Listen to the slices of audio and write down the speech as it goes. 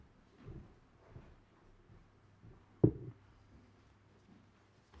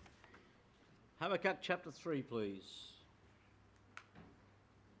Habakkuk chapter 3, please.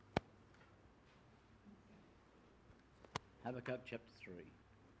 Habakkuk chapter 3.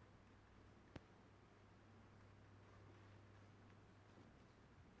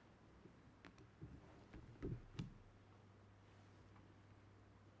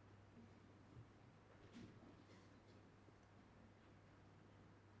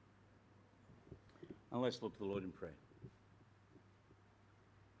 And let's look to the Lord in prayer.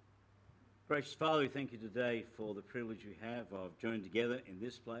 Gracious Father, we thank you today for the privilege we have of joining together in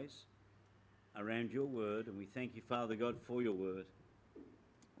this place around your word. And we thank you, Father God, for your word.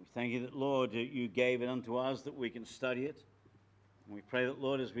 We thank you that, Lord, you gave it unto us that we can study it. And we pray that,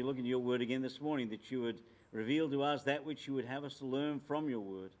 Lord, as we look into your word again this morning, that you would reveal to us that which you would have us to learn from your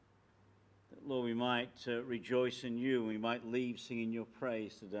word. That, Lord, we might rejoice in you and we might leave singing your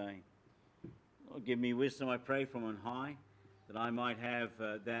praise today. Lord, give me wisdom, I pray, from on high, that I might have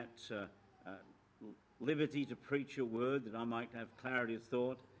that liberty to preach your word, that I might have clarity of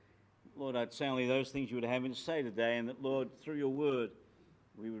thought. Lord, I'd say only those things you would have me to say today, and that, Lord, through your word,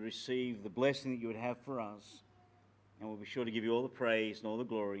 we would receive the blessing that you would have for us. And we'll be sure to give you all the praise and all the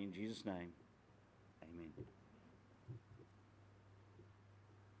glory in Jesus' name. Amen.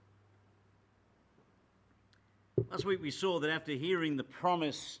 Last week we saw that after hearing the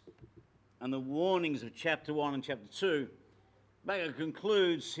promise and the warnings of chapter 1 and chapter 2, Habakkuk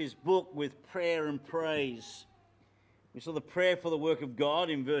concludes his book with prayer and praise. We saw the prayer for the work of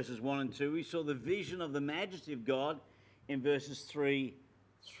God in verses 1 and 2. We saw the vision of the majesty of God in verses 3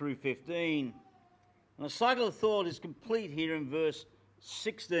 through 15. And the cycle of thought is complete here in verse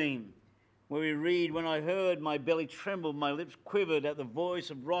 16, where we read, "When I heard, my belly trembled, my lips quivered at the voice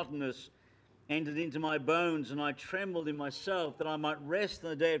of rottenness entered into my bones, and I trembled in myself that I might rest in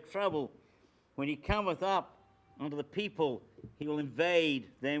the day of trouble. When he cometh up unto the people, he will invade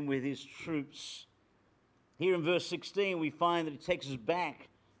them with his troops." Here in verse 16, we find that it takes us back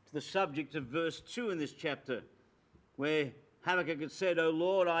to the subject of verse 2 in this chapter, where Habakkuk had said, "O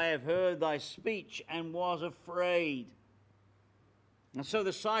Lord, I have heard thy speech and was afraid." And so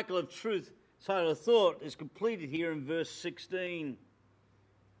the cycle of truth, cycle of thought, is completed here in verse 16.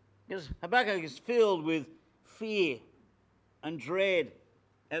 Because Habakkuk is filled with fear and dread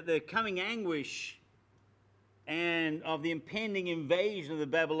at the coming anguish and of the impending invasion of the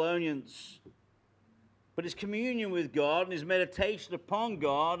Babylonians. But his communion with God and his meditation upon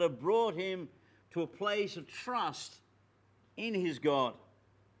God have brought him to a place of trust in his God.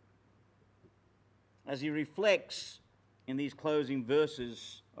 As he reflects in these closing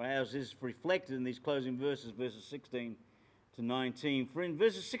verses, or as is reflected in these closing verses, verses 16 to 19. For in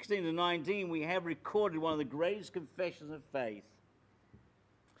verses 16 to 19, we have recorded one of the greatest confessions of faith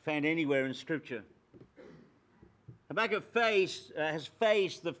found anywhere in Scripture. Habakkuk has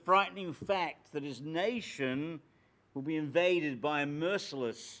faced the frightening fact that his nation will be invaded by a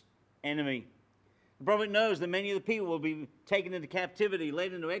merciless enemy. The prophet knows that many of the people will be taken into captivity,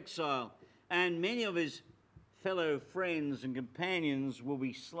 led into exile, and many of his fellow friends and companions will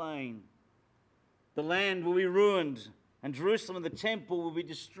be slain. The land will be ruined, and Jerusalem and the temple will be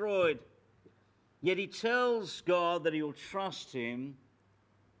destroyed. Yet he tells God that he will trust him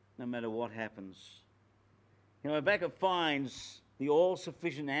no matter what happens. You know, Habakkuk finds the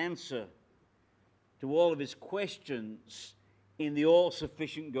all-sufficient answer to all of his questions in the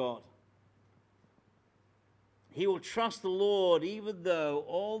all-sufficient God. He will trust the Lord even though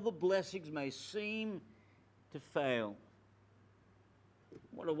all the blessings may seem to fail.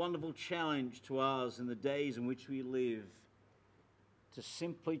 What a wonderful challenge to us in the days in which we live, to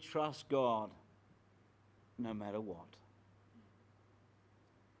simply trust God no matter what.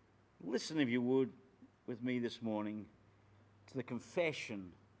 Listen, if you would, with me this morning to the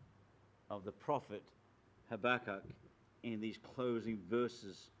confession of the prophet Habakkuk in these closing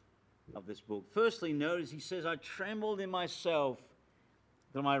verses of this book. Firstly, notice he says, "I trembled in myself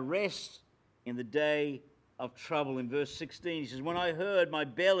that I might rest in the day of trouble." In verse 16, he says, "When I heard, my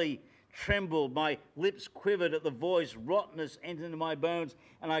belly trembled, my lips quivered at the voice, rottenness entered into my bones,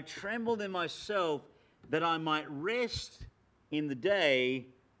 and I trembled in myself that I might rest in the day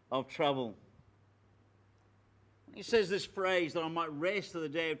of trouble." He says this phrase, that I might rest in the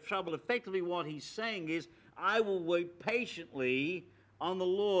day of trouble. Effectively what he's saying is, I will wait patiently on the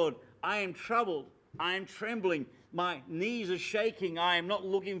Lord. I am troubled. I am trembling. My knees are shaking. I am not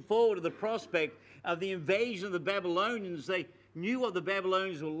looking forward to the prospect of the invasion of the Babylonians. They knew what the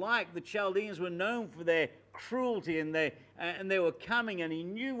Babylonians were like. The Chaldeans were known for their cruelty, and they were coming, and he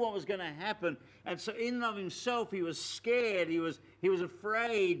knew what was going to happen. And so in and of himself, he was scared. He was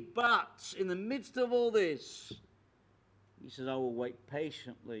afraid. But in the midst of all this, he says, I will wait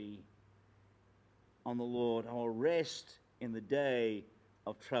patiently on the Lord. I will rest in the day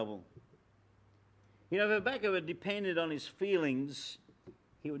of trouble. You know, if Habakkuk had depended on his feelings,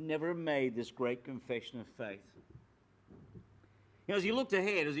 he would never have made this great confession of faith. You know, as he looked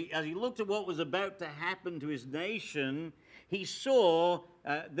ahead, as he looked at what was about to happen to his nation, he saw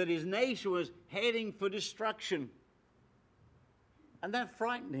that his nation was heading for destruction. And that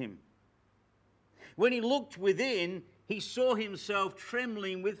frightened him. When he looked within, he saw himself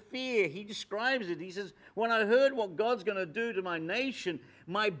trembling with fear. He describes it. He says, when I heard what God's going to do to my nation,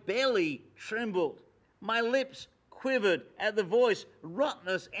 my belly trembled. My lips quivered at the voice.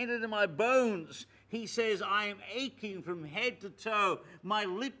 Rottenness entered in my bones. He says, I am aching from head to toe. My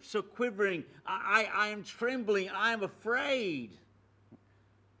lips are quivering. I am trembling. I am afraid.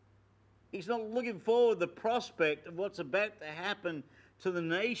 He's not looking forward to the prospect of what's about to happen to the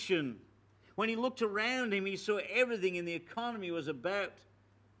nation. When he looked around him, he saw everything in the economy was about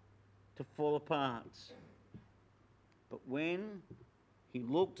to fall apart. But when he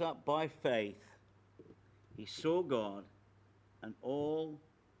looked up by faith, he saw God, and all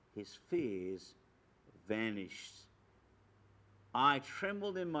his fears vanished. I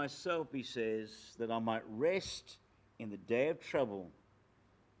trembled in myself, he says, that I might rest in the day of trouble.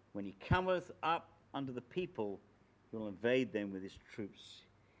 When he cometh up unto the people, he will invade them with his troops.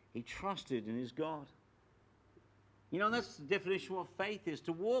 He trusted in his God. You know, that's the definition of what faith is.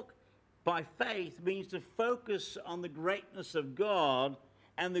 To walk by faith means to focus on the greatness of God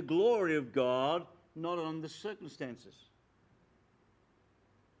and the glory of God, not on the circumstances.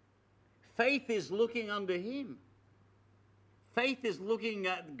 Faith is looking unto him. Faith is looking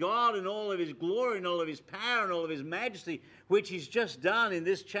at God and all of his glory and all of his power and all of his majesty, which he's just done in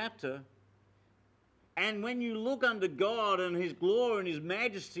this chapter. And when you look unto God and his glory and his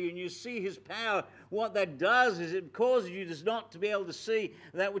majesty and you see his power, what that does is it causes you just not to be able to see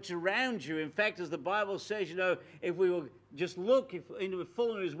that which is around you. In fact, as the Bible says, you know, if we will just look into the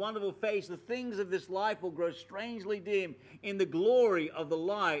full of his wonderful face, the things of this life will grow strangely dim in the glory of the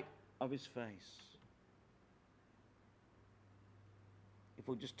light of his face. If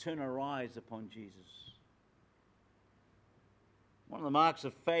we'll just turn our eyes upon Jesus. One of the marks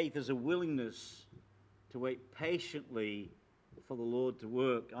of faith is a willingness to wait patiently for the Lord to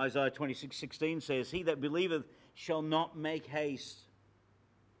work. Isaiah 26:16 says, he that believeth shall not make haste.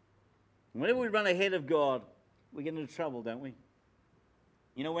 Whenever we run ahead of God, we get into trouble, don't we?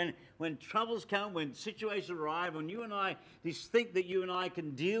 You know, when troubles come, when situations arrive, when you and I just think that you and I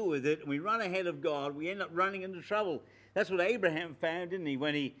can deal with it, and we run ahead of God, we end up running into trouble. That's what Abraham found, didn't he?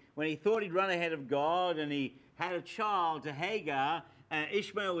 When he thought he'd run ahead of God and he had a child to Hagar,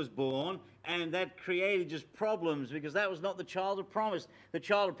 Ishmael was born, and that created just problems because that was not the child of promise. The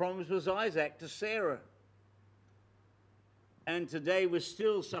child of promise was Isaac to Sarah. And today we're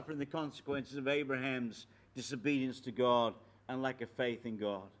still suffering the consequences of Abraham's disobedience to God and lack of faith in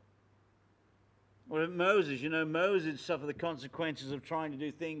God. Or Moses, you know, Moses suffered the consequences of trying to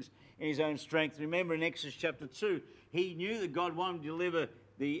do things in his own strength. Remember in Exodus chapter 2, he knew that God wanted to deliver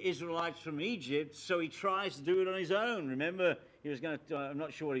the Israelites from Egypt, so he tries to do it on his own. Remember, he was going to, I'm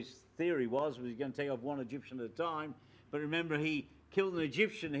not sure what his theory was he going to take off one Egyptian at a time, but remember he killed an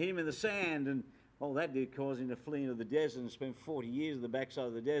Egyptian, hit him in the sand, and all that did cause him to flee into the desert and spend 40 years at the backside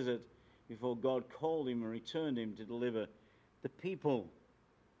of the desert before God called him and returned him to deliver the people.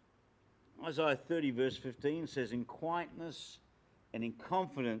 Isaiah 30 verse 15 says, in quietness and in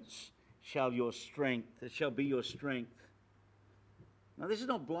confidence shall be your strength. Now this is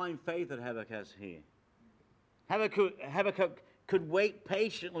not blind faith that Habakkuk has here. Habakkuk could wait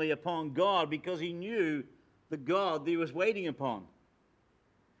patiently upon God because he knew the God that he was waiting upon.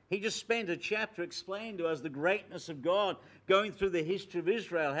 He just spent a chapter explaining to us the greatness of God, going through the history of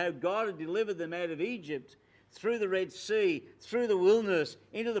Israel, how God had delivered them out of Egypt, through the Red Sea, through the wilderness,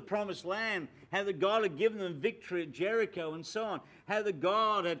 into the promised land, how the God had given them victory at Jericho and so on, how the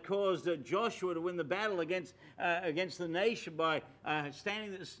God had caused Joshua to win the battle against the nation by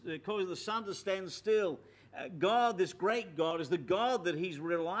causing the sun to stand still. God, this great God, is the God that he's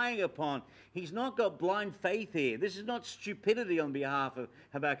relying upon. He's not got blind faith here. This is not stupidity on behalf of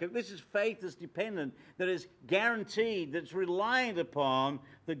Habakkuk. This is faith that's dependent, that is guaranteed, that's reliant upon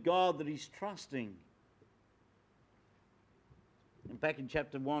the God that he's trusting. And back in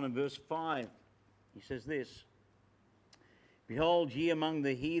chapter 1 and verse 5, he says this, behold ye among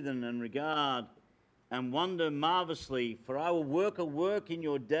the heathen and regard and wonder marvelously, for I will work a work in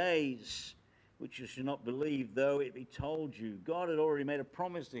your days, which you should not believe, though it be told you. God had already made a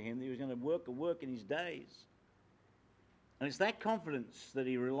promise to him that he was going to work a work in his days. And it's that confidence that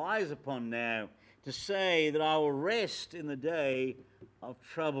he relies upon now to say that I will rest in the day of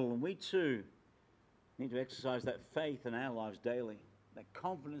trouble. And we too We need to exercise that faith in our lives daily, that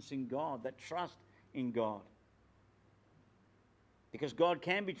confidence in God, that trust in God. Because God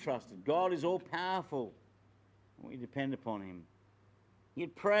can be trusted. God is all-powerful, and we depend upon him. He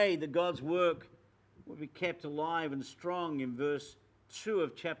had prayed that God's work would be kept alive and strong. In verse 2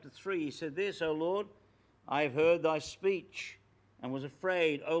 of chapter 3, he said this, O Lord, I have heard thy speech and was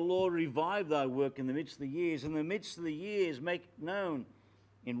afraid. O Lord, revive thy work in the midst of the years. In the midst of the years, make it known.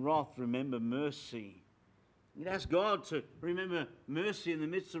 In wrath, remember mercy. You'd ask God to remember mercy in the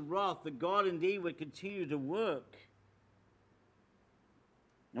midst of wrath, that God indeed would continue to work.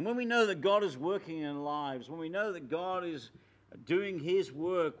 And when we know that God is working in our lives, when we know that God is doing his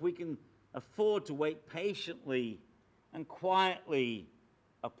work, we can afford to wait patiently and quietly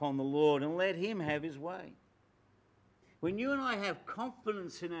upon the Lord and let him have his way. When you and I have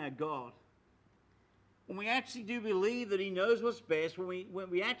confidence in our God, when we actually do believe that he knows what's best, when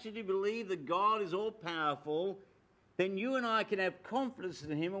we actually do believe that God is all-powerful, then you and I can have confidence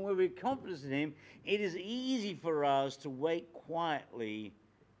in him, and when we have confidence in him, it is easy for us to wait quietly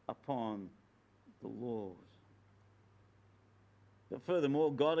upon the Lord. But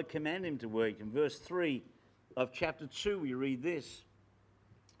furthermore, God had commanded him to wait. In verse 3 of chapter 2, we read this,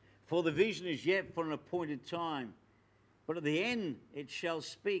 For the vision is yet for an appointed time, but at the end it shall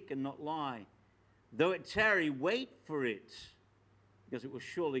speak and not lie. Though it tarry, wait for it, because it will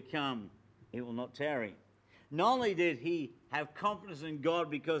surely come, it will not tarry. Not only did he have confidence in God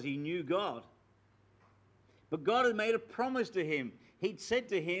because he knew God, but God had made a promise to him. He'd said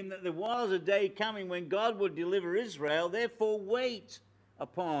to him that there was a day coming when God would deliver Israel, therefore wait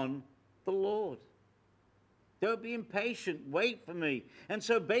upon the Lord. Don't be impatient, wait for me. And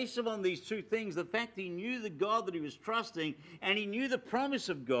so based upon these two things, the fact he knew the God that he was trusting, and he knew the promise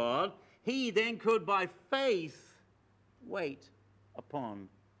of God, he then could by faith wait upon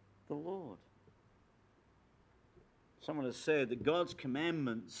the Lord. Someone has said that God's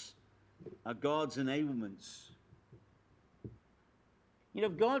commandments are God's enablements. You know,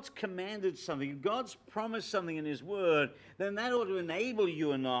 if God's commanded something, if God's promised something in his word, then that ought to enable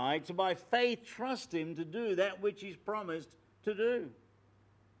you and I to by faith trust him to do that which he's promised to do.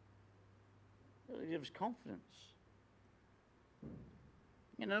 It gives confidence.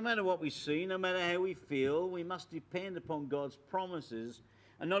 You know, no matter what we see, no matter how we feel, we must depend upon God's promises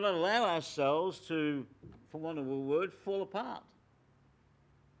and not allow ourselves to, for want of a word, fall apart.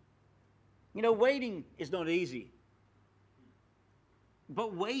 You know, waiting is not easy.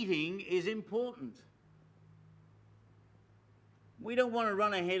 But waiting is important. We don't want to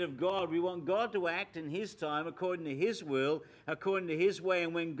run ahead of God. We want God to act in his time, according to his will, according to his way.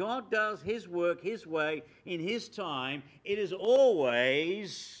 And when God does his work his way, in his time, it is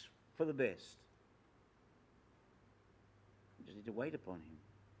always for the best. We just need to wait upon him.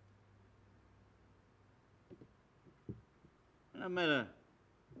 No matter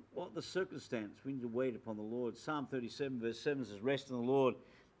what the circumstance, we need to wait upon the Lord. Psalm 37 verse 7 says, Rest in the Lord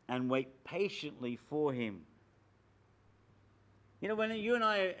and wait patiently for him. You know, when you and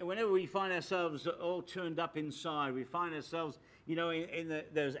I, whenever we find ourselves all turned up inside, we find ourselves, you know, in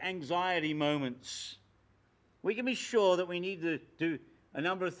those anxiety moments, we can be sure that we need to do a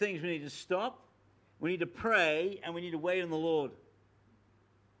number of things. We need to stop, we need to pray, and we need to wait on the Lord.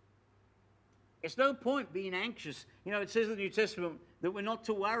 It's no point being anxious. You know, it says in the New Testament that we're not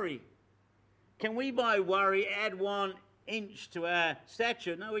to worry. Can we by worry add 1 inch to our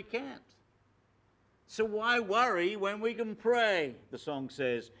stature? No, we can't. So why worry when we can pray? The song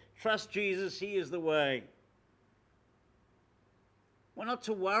says, trust Jesus, he is the way. We're not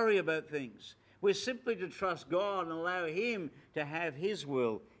to worry about things. We're simply to trust God and allow him to have his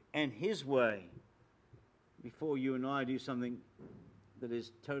will and his way before you and I do something that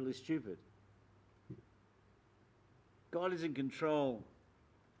is totally stupid. God is in control,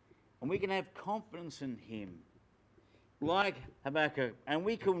 and we can have confidence in him, like Habakkuk, and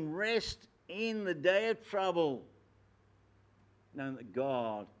we can rest in the day of trouble, knowing that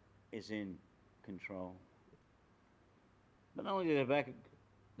God is in control. But not only did Habakkuk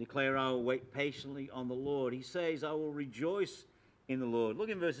declare, I will wait patiently on the Lord, he says, I will rejoice in the Lord. Look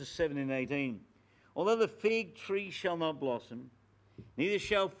in verses 7 and 18. Although the fig tree shall not blossom, neither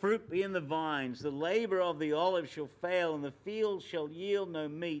shall fruit be in the vines. The labor of the olive shall fail, and the field shall yield no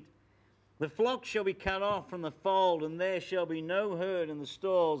meat. The flock shall be cut off from the fold, and there shall be no herd in the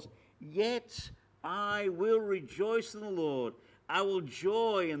stalls. Yet I will rejoice in the Lord. I will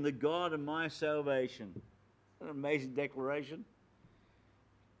joy in the God of my salvation. What an amazing declaration.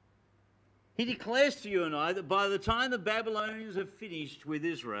 He declares to you and I that by the time the Babylonians have finished with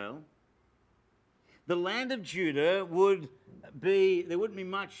Israel, the land of Judah there wouldn't be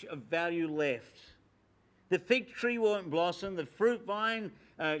much of value left. The fig tree won't blossom, the fruit vine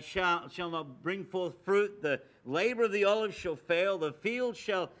shall not bring forth fruit, the labor of the olive shall fail, the field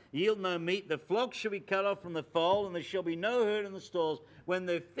shall yield no meat, the flock shall be cut off from the fold, and there shall be no herd in the stalls. When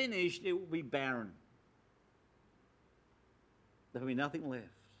they're finished, it will be barren. There will be nothing left.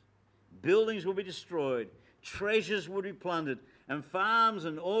 Buildings will be destroyed, treasures will be plundered, and farms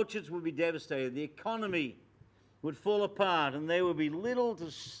and orchards will be devastated. The economy would fall apart, and there would be little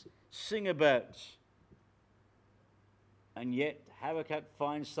to sing about. And yet Habakkuk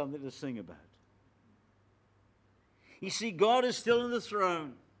finds something to sing about. You see, God is still on the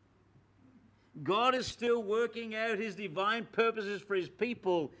throne. God is still working out his divine purposes for his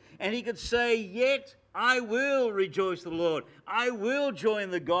people. And he could say, yet I will rejoice in the Lord. I will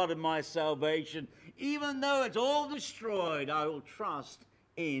join the God of my salvation. Even though it's all destroyed, I will trust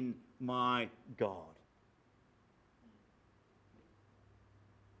in my God.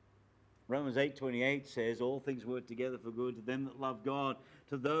 Romans 8:28 says, all things work together for good to them that love God,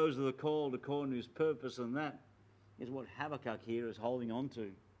 to those that are called according to his purpose. And that is what Habakkuk here is holding on to.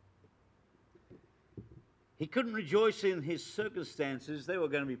 He couldn't rejoice in his circumstances. They were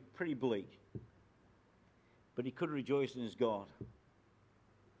going to be pretty bleak. But he could rejoice in his God.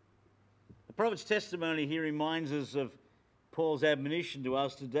 The prophet's testimony here reminds us of Paul's admonition to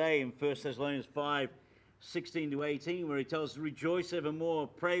us today in 1 Thessalonians 5:16-18, where he tells us to rejoice evermore,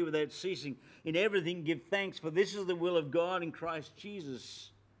 pray without ceasing, in everything give thanks, for this is the will of God in Christ Jesus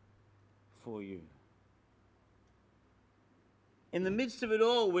for you. In the midst of it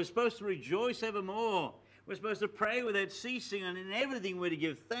all, we're supposed to rejoice evermore. We're supposed to pray without ceasing, and in everything we're to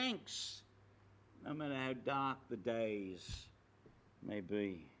give thanks, no matter how dark the days may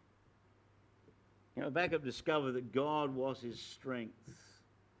be. You know, Habakkuk discovered that God was his strength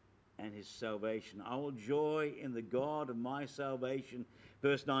and his salvation. I will joy in the God of my salvation.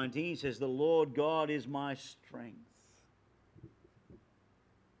 Verse 19 says, the Lord God is my strength.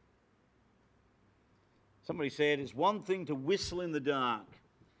 Somebody said, it's one thing to whistle in the dark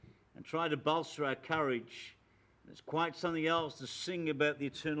and try to bolster our courage. It's quite something else to sing about the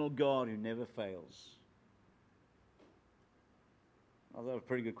eternal God who never fails. Oh, that was a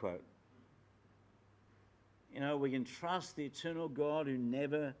pretty good quote. You know, we can trust the eternal God who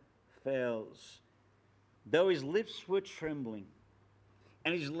never fails. Though his lips were trembling,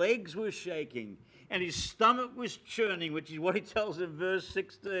 and his legs were shaking, and his stomach was churning, which is what he tells in verse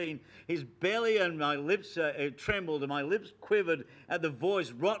 16. His belly and my lips trembled, and my lips quivered at the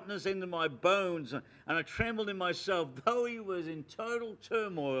voice, rottenness into my bones, and I trembled in myself. Though he was in total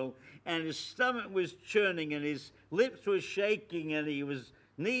turmoil, and his stomach was churning, and his lips were shaking, and his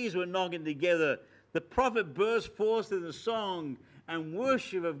knees were knocking together, the prophet burst forth in the song and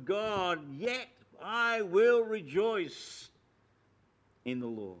worship of God, yet I will rejoice in the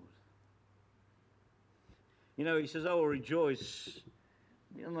Lord. You know, he says, I will rejoice.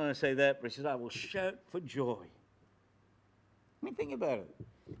 He doesn't want to say that, but he says, I will shout for joy. I mean, think about it.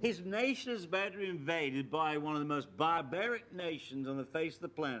 His nation is about to be invaded by one of the most barbaric nations on the face of the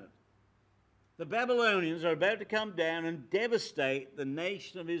planet. The Babylonians are about to come down and devastate the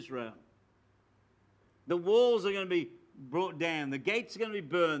nation of Israel. The walls are going to be brought down. The gates are going to be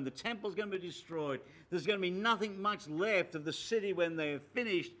burned. The temple's going to be destroyed. There's going to be nothing much left of the city when they are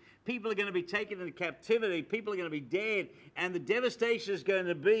finished. People are going to be taken into captivity. People are going to be dead. And the devastation is going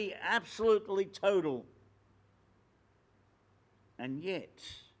to be absolutely total. And yet,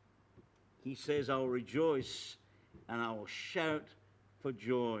 he says, I will rejoice and I will shout for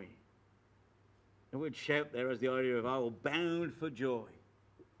joy. The word shout there has the idea of I will bound for joy.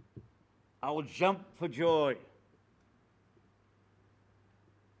 I will jump for joy.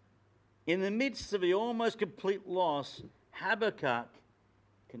 In the midst of the almost complete loss, Habakkuk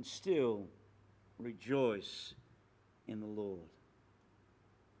can still rejoice in the Lord.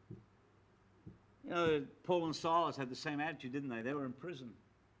 You know, Paul and Silas had the same attitude, didn't they? They were in prison.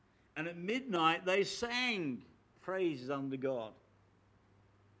 And at midnight, they sang praises unto God.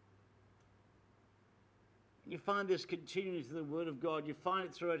 You find this continuing to the Word of God. You find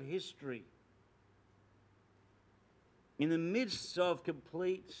it throughout history. In the midst of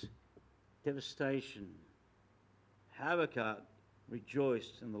complete devastation, Habakkuk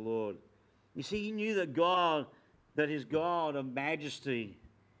rejoiced in the Lord. You see, he knew that his God of majesty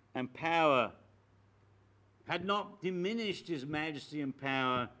and power had not diminished his majesty and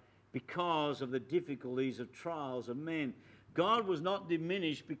power because of the difficulties of trials of men. God was not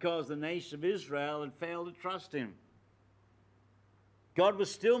diminished because the nation of Israel had failed to trust him. God was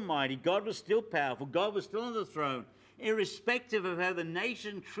still mighty. God was still powerful. God was still on the throne. Irrespective of how the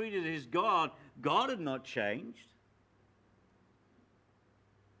nation treated his God, God had not changed.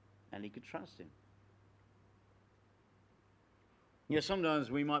 And he could trust him. Sometimes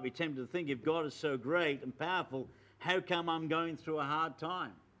we might be tempted to think, if God is so great and powerful, how come I'm going through a hard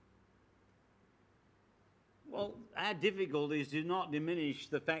time? Well, our difficulties do not diminish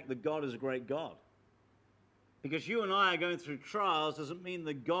the fact that God is a great God. Because you and I are going through trials doesn't mean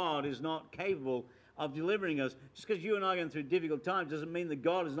that God is not capable of delivering us. Just because you and I are going through difficult times doesn't mean that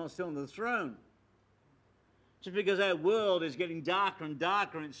God is not still on the throne. Just because our world is getting darker and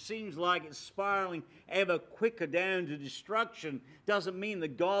darker and it seems like it's spiraling ever quicker down to destruction doesn't mean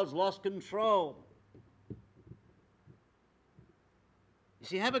that God's lost control. You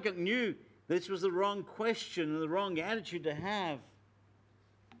see, Habakkuk knew this was the wrong question and the wrong attitude to have.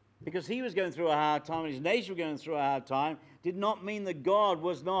 Because he was going through a hard time and his nation was going through a hard time did not mean that God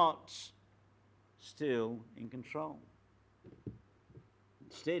was not still in control.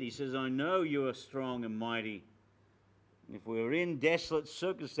 Instead, he says, I know you are strong and mighty. If we're in desolate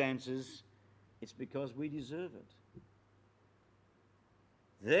circumstances, it's because we deserve it.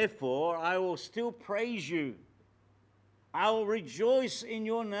 Therefore, I will still praise you. I will rejoice in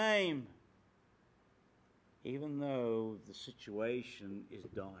your name, even though the situation is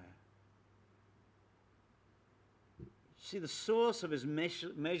dire. See, the source of his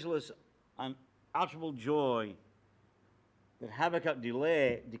measureless, unutterable joy that Habakkuk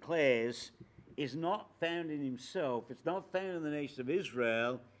declares is not found in himself. It's not found in the nation of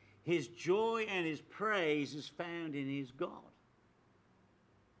Israel. His joy and his praise is found in his God.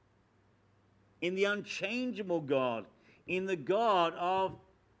 In the unchangeable God. In the God of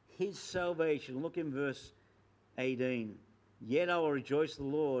his salvation. Look in verse 18. Yet I will rejoice in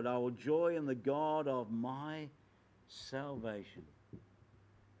the Lord. I will joy in the God of my salvation.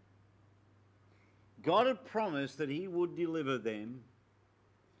 God had promised that he would deliver them.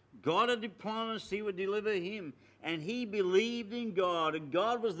 God had promised he would deliver him. And he believed in God. And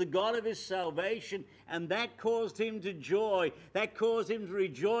God was the God of his salvation. And that caused him to joy. That caused him to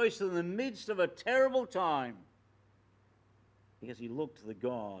rejoice in the midst of a terrible time. Because he looked to the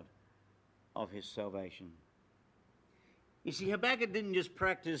God of his salvation. You see, Habakkuk didn't just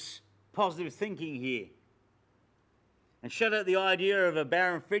practice positive thinking here and shut out the idea of a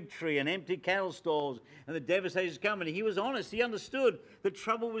barren fig tree and empty cattle stalls and the devastation coming. He was honest. He understood that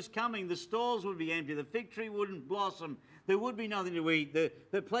trouble was coming. The stalls would be empty. The fig tree wouldn't blossom. There would be nothing to eat.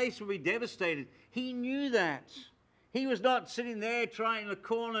 The place would be devastated. He knew that. He was not sitting there trying in a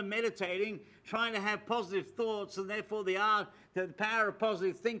corner meditating, trying to have positive thoughts, and therefore the power of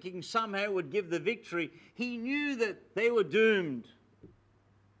positive thinking somehow would give the victory. He knew that they were doomed.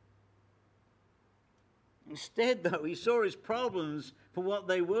 Instead, though, he saw his problems for what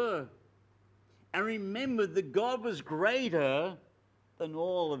they were and remembered that God was greater than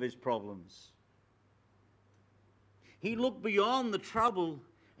all of his problems. He looked beyond the trouble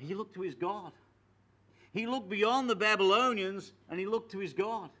and he looked to his God. He looked beyond the Babylonians and he looked to his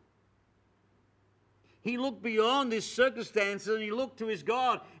God. He looked beyond his circumstances and he looked to his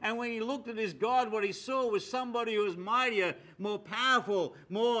God. And when he looked at his God, what he saw was somebody who was mightier, more powerful,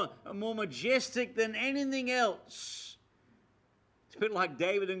 more majestic than anything else. It's a bit like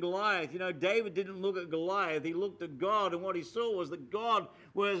David and Goliath. You know, David didn't look at Goliath. He looked at God, and what he saw was that God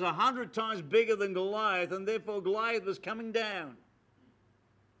was 100 times bigger than Goliath, and therefore Goliath was coming down.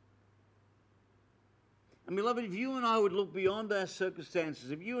 And beloved, if you and I would look beyond our circumstances,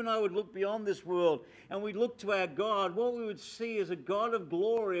 if you and I would look beyond this world and we'd look to our God, what we would see is a God of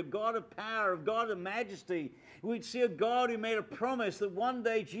glory, a God of power, a God of majesty. We'd see a God who made a promise that one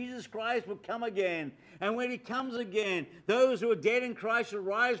day Jesus Christ would come again. And when he comes again, those who are dead in Christ shall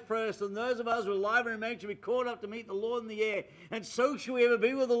rise first, and those of us who are alive and remain shall be caught up to meet the Lord in the air. And so shall we ever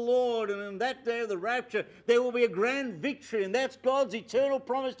be with the Lord. And on that day of the rapture, there will be a grand victory. And that's God's eternal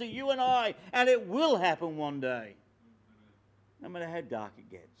promise to you and I. And it will happen one day. No matter how dark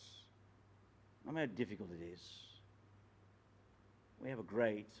it gets, no matter how difficult it is, we have a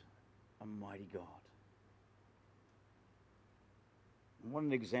great and mighty God. And what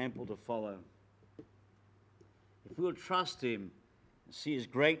an example to follow. If we will trust him and see his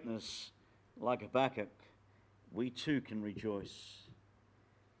greatness like Habakkuk, we too can rejoice.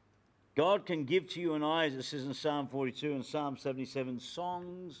 God can give to you and I, as it says in Psalm 42 and Psalm 77,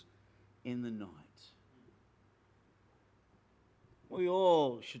 songs in the night. We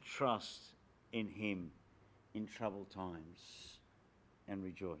all should trust in him in troubled times and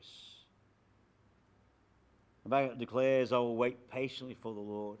rejoice. Habakkuk declares, I will wait patiently for the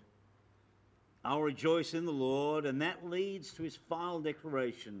Lord. I'll rejoice in the Lord, and that leads to his final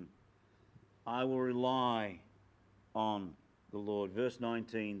declaration. I will rely on the Lord. Verse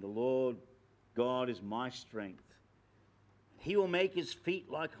 19, the Lord God is my strength. He will make his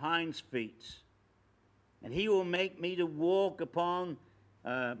feet like hinds' feet, And he will make me to walk upon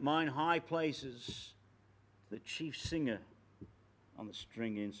mine high places, the chief singer on the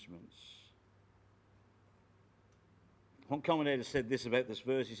string instruments. One commentator said this about this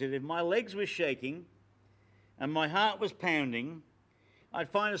verse. He said, if my legs were shaking and my heart was pounding, I'd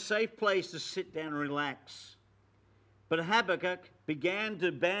find a safe place to sit down and relax. But Habakkuk began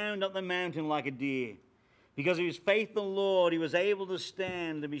to bound up the mountain like a deer. Because of his faith in the Lord, he was able to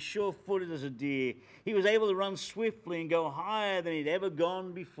stand and be sure-footed as a deer. He was able to run swiftly and go higher than he'd ever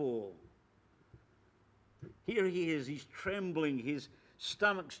gone before. Here he is, he's trembling, his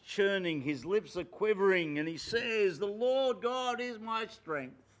stomach's churning, his lips are quivering, and he says, the Lord God is my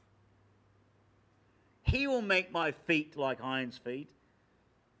strength. He will make my feet like hinds' feet.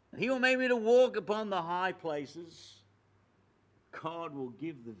 He will make me to walk upon the high places. God will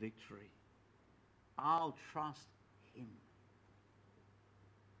give the victory. I'll trust him.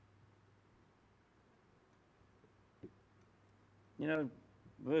 You know,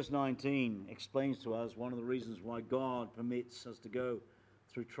 verse 19 explains to us one of the reasons why God permits us to go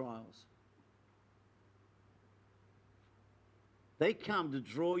through trials. They come to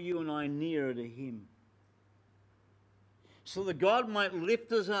draw you and I nearer to him, so that God might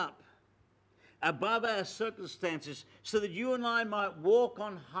lift us up above our circumstances, so that you and I might walk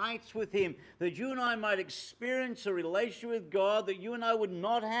on heights with him, that you and I might experience a relationship with God that you and I would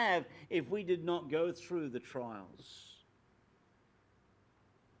not have if we did not go through the trials.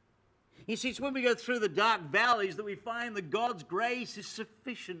 You see, it's when we go through the dark valleys that we find that God's grace is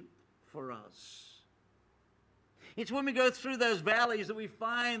sufficient for us. It's when we go through those valleys that we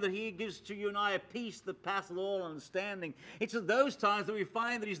find that he gives to you and I a peace that passeth all understanding. It's at those times that we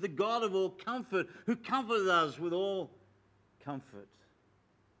find that he's the God of all comfort, who comforts us with all comfort.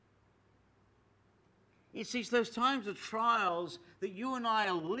 It's those times of trials that you and I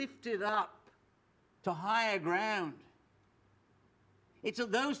are lifted up to higher ground. It's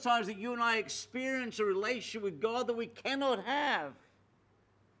at those times that you and I experience a relationship with God that we cannot have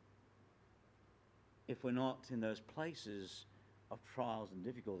if we're not in those places of trials and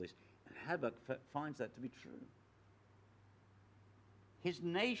difficulties. And Habakkuk finds that to be true. His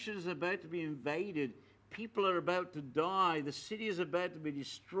nation is about to be invaded. People are about to die. The city is about to be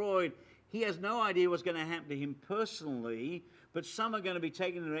destroyed. He has no idea what's going to happen to him personally, but some are going to be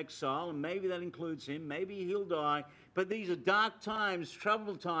taken into exile, and maybe that includes him. Maybe he'll die. But these are dark times,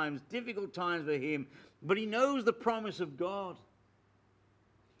 troubled times, difficult times for him. But he knows the promise of God.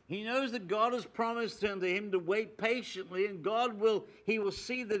 He knows that God has promised unto him to wait patiently, and he will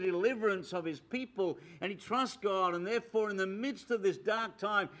see the deliverance of his people, and he trusts God, and therefore in the midst of this dark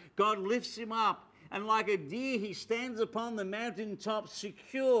time, God lifts him up, and like a deer he stands upon the mountaintop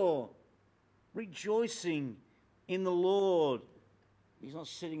secure, rejoicing in the Lord. He's not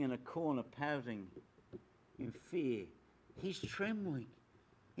sitting in a corner pouting in fear. He's trembling.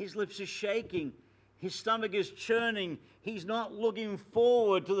 His lips are shaking. His stomach is churning. He's not looking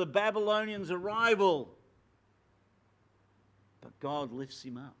forward to the Babylonians' arrival. But God lifts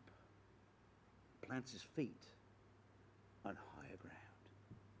him up, plants his feet on higher ground.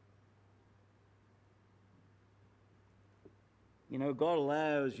 You know, God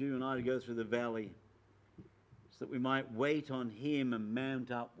allows you and I to go through the valley so that we might wait on him and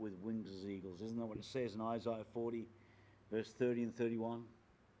mount up with wings as eagles. Isn't that what it says in Isaiah 40, verse 30 and 31?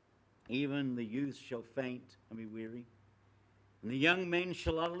 Even the youth shall faint and be weary, and the young men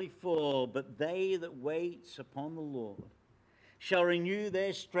shall utterly fall, but they that wait upon the Lord shall renew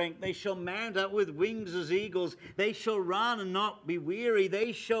their strength. They shall mount up with wings as eagles. They shall run and not be weary.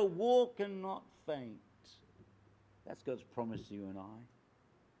 They shall walk and not faint. That's God's promise to you and I.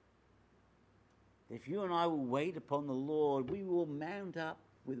 If you and I will wait upon the Lord, we will mount up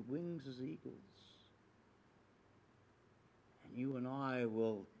with wings as eagles. And you and I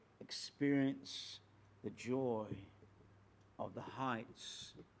will experience the joy of the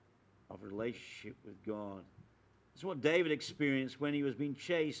heights of relationship with God. It's what David experienced when he was being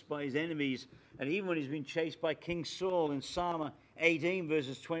chased by his enemies, and even when he's been chased by King Saul. In Psalm 18,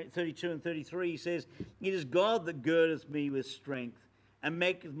 verses 32 and 33, he says, "It is God that girdeth me with strength, and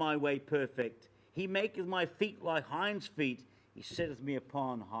maketh my way perfect. He maketh my feet like hinds' feet. He setteth me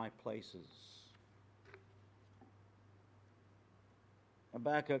upon high places."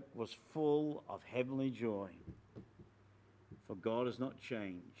 Habakkuk was full of heavenly joy, for God has not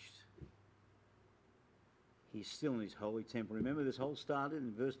changed. He's still in his holy temple. Remember, this whole started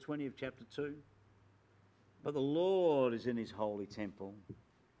in verse 20 of chapter 2. But the Lord is in his holy temple,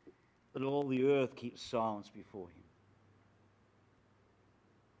 that all the earth keeps silence before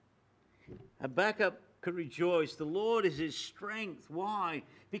him. Habakkuk could rejoice. The Lord is his strength. Why?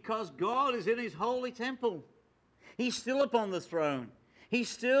 Because God is in his holy temple. He's still upon the throne. He's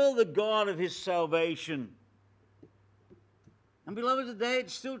still the God of his salvation. And beloved, today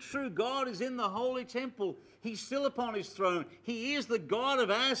it's still true. God is in the holy temple. He's still upon his throne. He is the God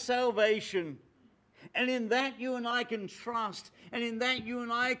of our salvation. And in that you and I can trust. And in that you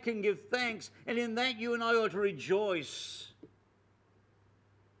and I can give thanks. And in that you and I ought to rejoice.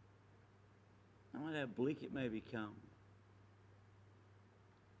 No matter how bleak it may become.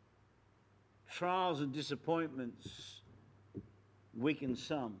 Trials and disappointments weaken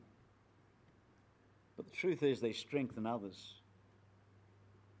some. But the truth is they strengthen others.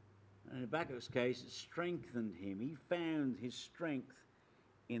 And in Habakkuk's case, it strengthened him. He found his strength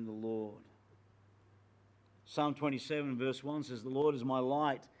in the Lord. Psalm 27 verse 1 says, "The Lord is my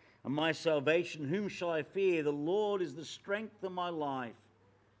light and my salvation. Whom shall I fear? The Lord is the strength of my life.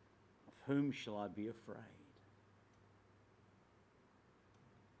 Of whom shall I be afraid?"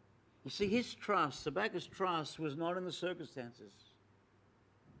 You see, his trust, Habakkuk's trust, was not in the circumstances.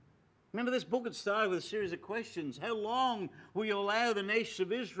 Remember, this book had started with a series of questions. How long will you allow the nation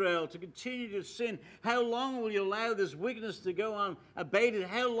of Israel to continue to sin? How long will you allow this wickedness to go on unabated?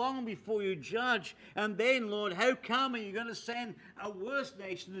 How long before you judge? And then, Lord, how come are you going to send a worse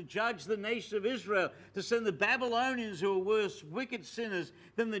nation to judge the nation of Israel? To send the Babylonians, who are worse, wicked sinners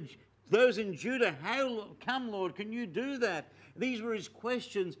than those in Judah? How come, Lord, can you do that? These were his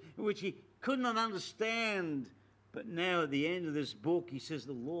questions which he could not understand. But now at the end of this book, he says,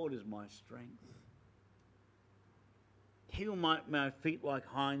 "The Lord is my strength. He will make my feet like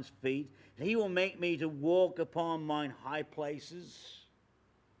hinds' feet. He will make me to walk upon mine high places."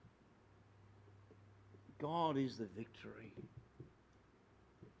 God is the victory.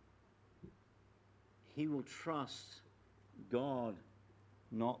 He will trust God,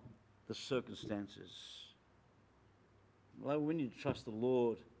 not the circumstances. Well, we need to trust the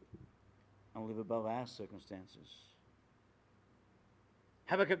Lord and live above our circumstances.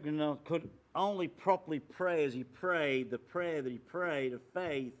 Habakkuk could only properly pray as he prayed, the prayer that he prayed of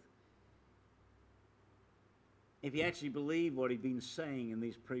faith, if he actually believed what he'd been saying in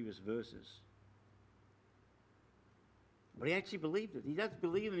these previous verses. But he actually believed it. He does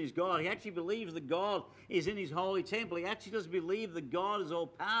believe in his God. He actually believes that God is in his holy temple. He actually does believe that God is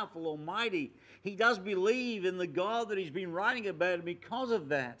all-powerful, almighty. He does believe in the God that he's been writing about, and because of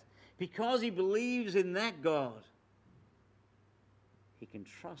that, because he believes in that God, he can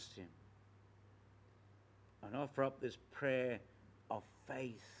trust him and offer up this prayer of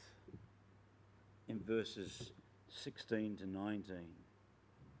faith in verses 16 to 19.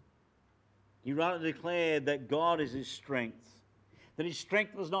 He rightly declared that God is his strength, that his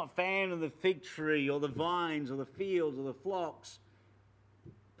strength was not found in the fig tree or the vines or the fields or the flocks,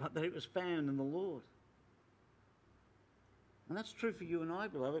 but that it was found in the Lord. And that's true for you and I,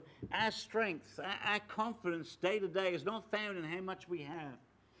 beloved. Our strength, our confidence day to day is not found in how much we have.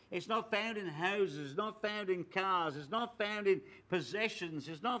 It's not found in houses. It's not found in cars. It's not found in possessions.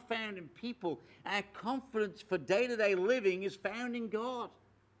 It's not found in people. Our confidence for day-to-day living is found in God.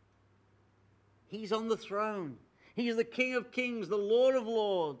 He's on the throne. He's the King of Kings, the Lord of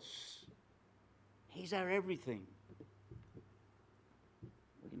Lords. He's our everything.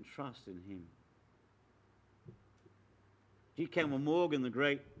 We can trust in him. G. Campbell Morgan, the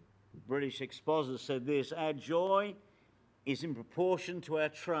great British expositor, said this: "Our joy is in proportion to our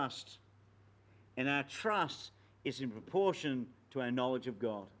trust, and our trust is in proportion to our knowledge of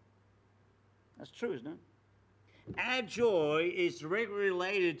God." That's true, isn't it? Our joy is directly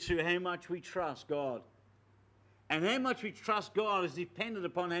related to how much we trust God. And how much we trust God is dependent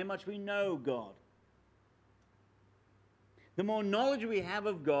upon how much we know God. The more knowledge we have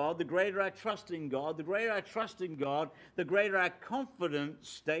of God, the greater our trust in God. The greater our trust in God, the greater our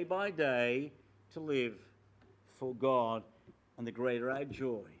confidence day by day to live for God, and the greater our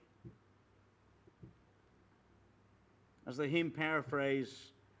joy. As the hymn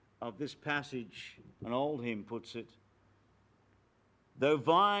paraphrase of this passage, an old hymn, puts it, "Though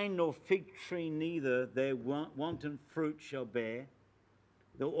vine nor fig tree neither their wanton fruit shall bear,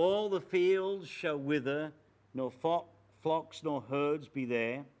 though all the fields shall wither, nor flocks nor herds be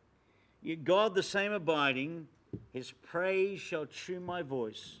there, yet God the same abiding, his praise shall tune my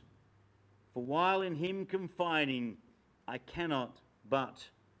voice, for while in him confiding, I cannot but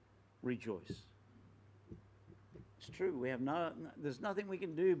rejoice." It's true. There's nothing we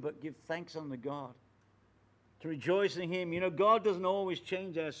can do but give thanks unto God, to rejoice in him. You know, God doesn't always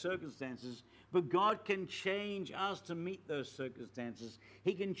change our circumstances, but God can change us to meet those circumstances.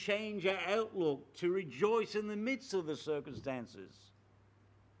 He can change our outlook to rejoice in the midst of the circumstances.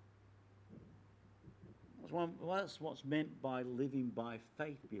 That's what's meant by living by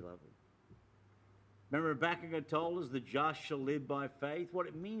faith, beloved. Remember, Habakkuk had told us the just shall live by faith. What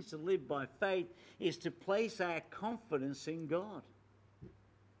it means to live by faith is to place our confidence in God,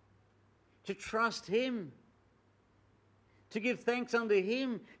 to trust Him, to give thanks unto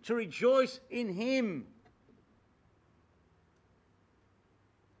Him, to rejoice in Him,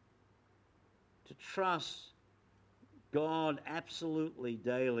 to trust God absolutely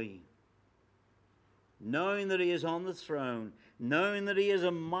daily, knowing that He is on the throne, knowing that He is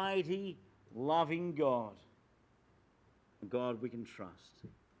a mighty, loving God, a God we can trust.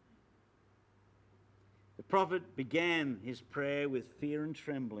 The prophet began his prayer with fear and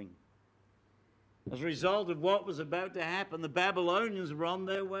trembling. As a result of what was about to happen, the Babylonians were on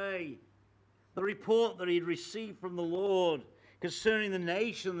their way. The report that he had received from the Lord concerning the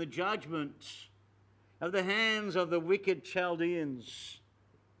nation, the judgment of the hands of the wicked Chaldeans.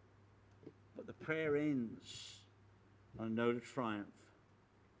 But the prayer ends on a note of triumph,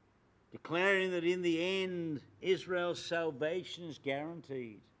 declaring that in the end, Israel's salvation is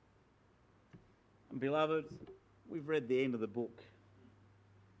guaranteed. And beloved, we've read the end of the book,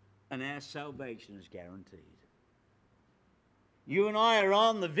 and our salvation is guaranteed. You and I are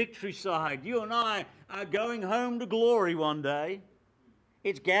on the victory side. You and I are going home to glory one day.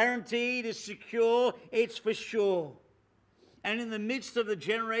 It's guaranteed, it's secure, it's for sure. And in the midst of the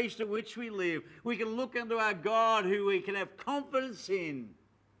generation in which we live, we can look unto our God who we can have confidence in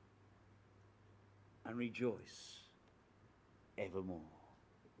and rejoice evermore.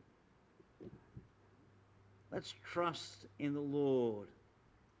 Let's trust in the Lord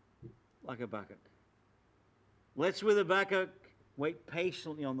like Habakkuk. Let's, with Habakkuk, wait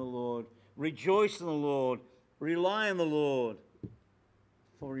patiently on the Lord, rejoice in the Lord, rely on the Lord.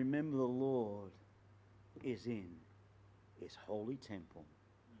 For remember, the Lord is in His holy temple.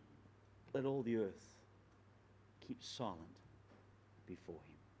 Let all the earth keep silent before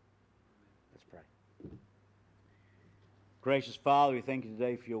Him. Let's pray. Gracious Father, we thank You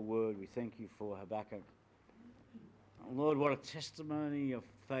today for Your word. We thank You for Habakkuk. Lord, what a testimony of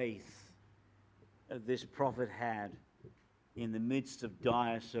faith that this prophet had in the midst of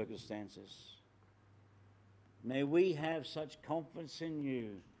dire circumstances. May we have such confidence in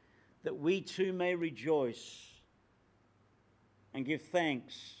You that we too may rejoice and give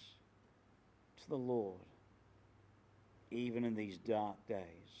thanks to the Lord, even in these dark days.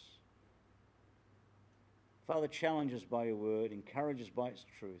 Father, challenge us by Your word, encourage us by its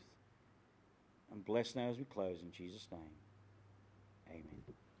truth, and bless now as we close in Jesus' name. Amen.